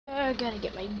I gotta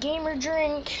get my gamer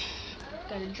drink.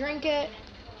 Gotta drink it.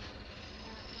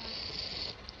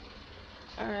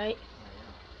 Alright.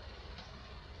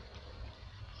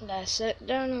 Gotta sit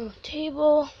down on the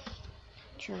table.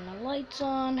 Turn the lights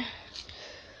on.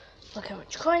 Look how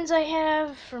much coins I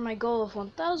have for my goal of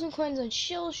 1,000 coins on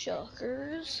Shell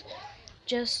Shockers.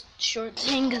 Just short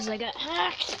thing because I got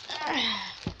hacked.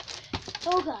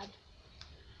 Oh god.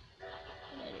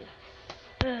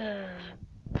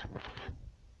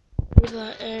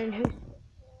 And who?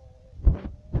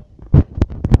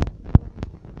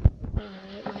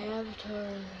 Alright, my avatar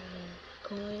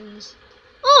coins.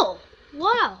 Oh!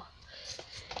 Wow!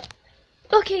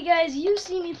 Okay guys, you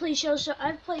see me play Shell Shockers.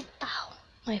 I've played, ow,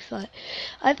 my foot.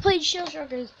 I've played Shell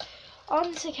Shockers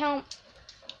on this account,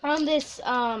 on this,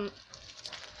 not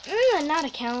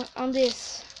account, on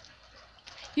this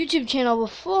YouTube channel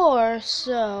before,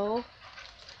 so,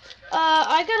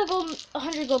 I got a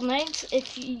 100 gold knights.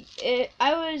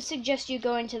 I would suggest you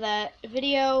go into that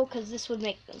video, because this would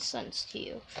make sense to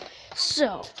you.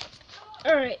 So,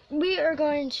 alright, we are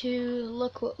going to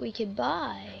look what we could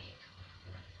buy.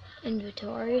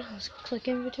 Inventory. Let's click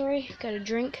inventory. Got a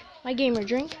drink. My gamer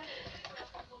drink.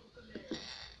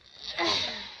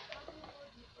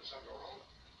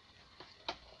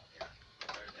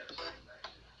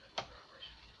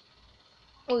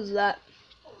 What was that?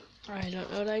 I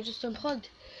don't know what I just unplugged.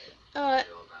 Right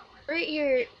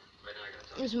here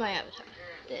is my avatar.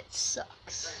 It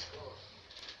sucks.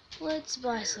 Let's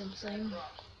buy something.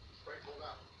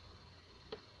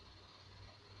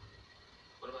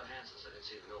 What about Hansen's? I didn't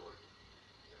see them over.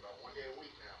 About 1 day a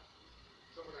week now.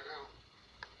 Some of that now.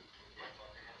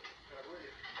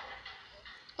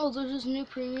 Oh, there's this new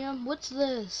premium. What's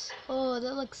this? Oh,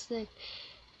 that looks sick.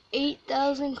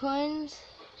 8,000 coins.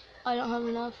 I don't have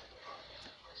enough.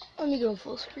 Let me go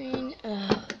full screen.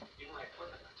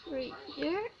 Right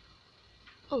here.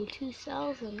 Oh,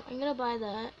 2,000. I'm gonna buy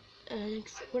that. And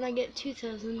when I get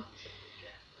 2,000.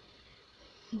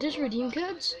 Just redeem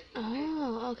codes?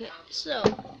 Oh, okay. So,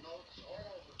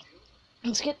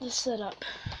 let's get this set up.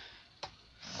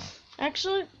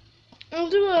 Actually, I'll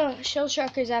do a Shell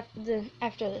Shockers after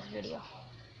this video.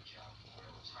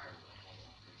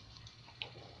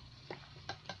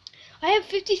 I have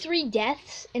 53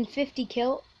 deaths and 50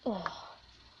 kills. Oh,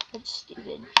 that's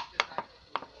stupid.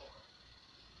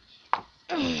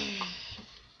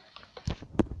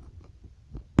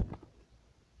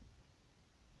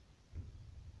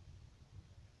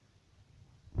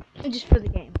 Just for the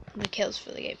game. The kills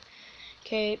for the game.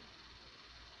 Okay.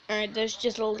 Alright, there's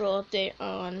just a little update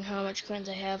on how much coins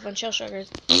I have on Shell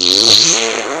Shockers.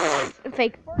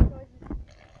 Fake.